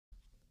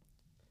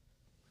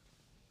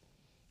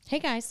Hey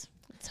guys,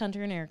 it's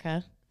Hunter and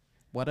Erica.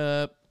 What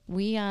up?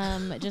 We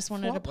just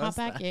wanted to What pop was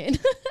back that? in.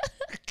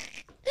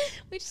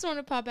 We just want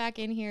to pop back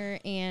in here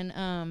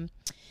and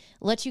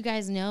let you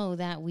guys know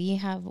that we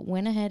have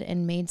went ahead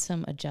and made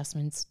some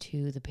adjustments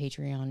to the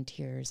Patreon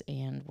tiers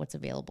and what's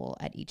available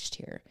at each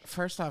tier.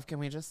 First off, can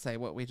we just say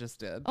what we just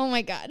did? Oh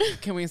my God.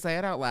 Can we say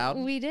it out loud?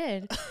 We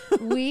did.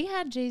 We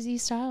had Jay-Z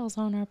Styles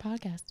on our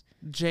podcast.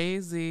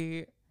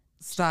 Jay-Z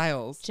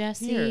Styles.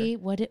 Jesse, Here.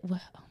 oh my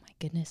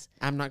goodness.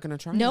 I'm not going to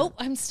try Nope,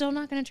 it. I'm still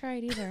not going to try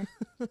it either.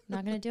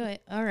 Not going to do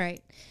it. All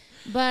right.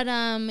 But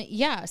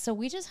yeah, so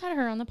we just had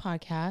her on the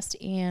podcast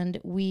and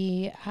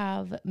we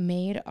have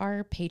made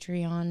our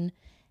Patreon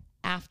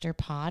after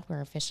pod,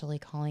 we're officially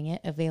calling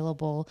it,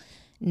 available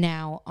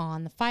now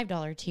on the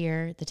 $5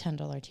 tier, the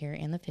 $10 tier,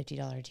 and the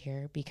 $50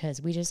 tier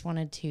because we just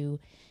wanted to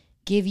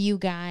give you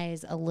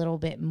guys a little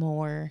bit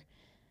more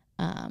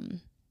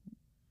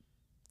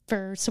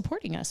for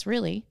supporting us,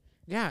 really.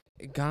 Yeah,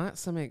 got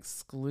some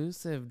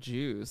exclusive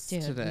juice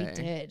Dude, today.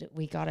 we did.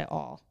 We got it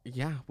all.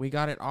 Yeah, we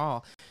got it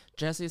all.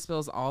 Jessie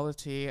spills all the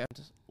tea at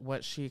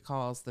what she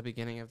calls the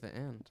beginning of the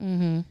end.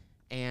 Mm-hmm.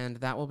 And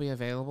that will be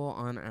available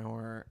on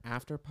our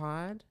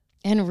Afterpod.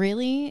 And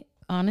really,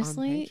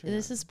 honestly, Patreon.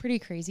 this is pretty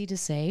crazy to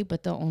say,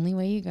 but the only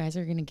way you guys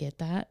are going to get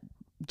that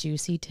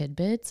juicy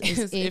tidbits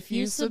is if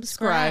you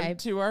subscribe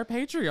to our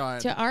Patreon.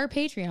 to our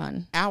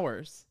Patreon.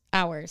 Ours.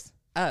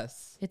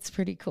 Us. It's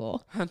pretty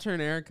cool. Hunter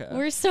and Erica.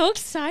 We're so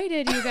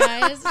excited, you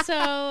guys.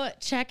 So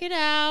check it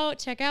out.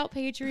 Check out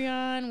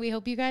Patreon. We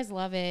hope you guys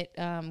love it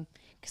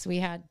because we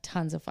had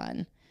tons of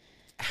fun.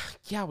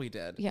 Yeah, we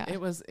did. Yeah.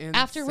 It was insane.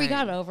 After we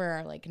got over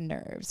our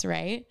nerves,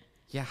 right?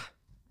 Yeah.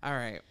 All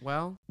right.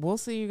 Well, we'll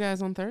see you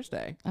guys on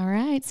Thursday. All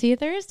right. See you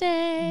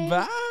Thursday.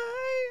 Bye.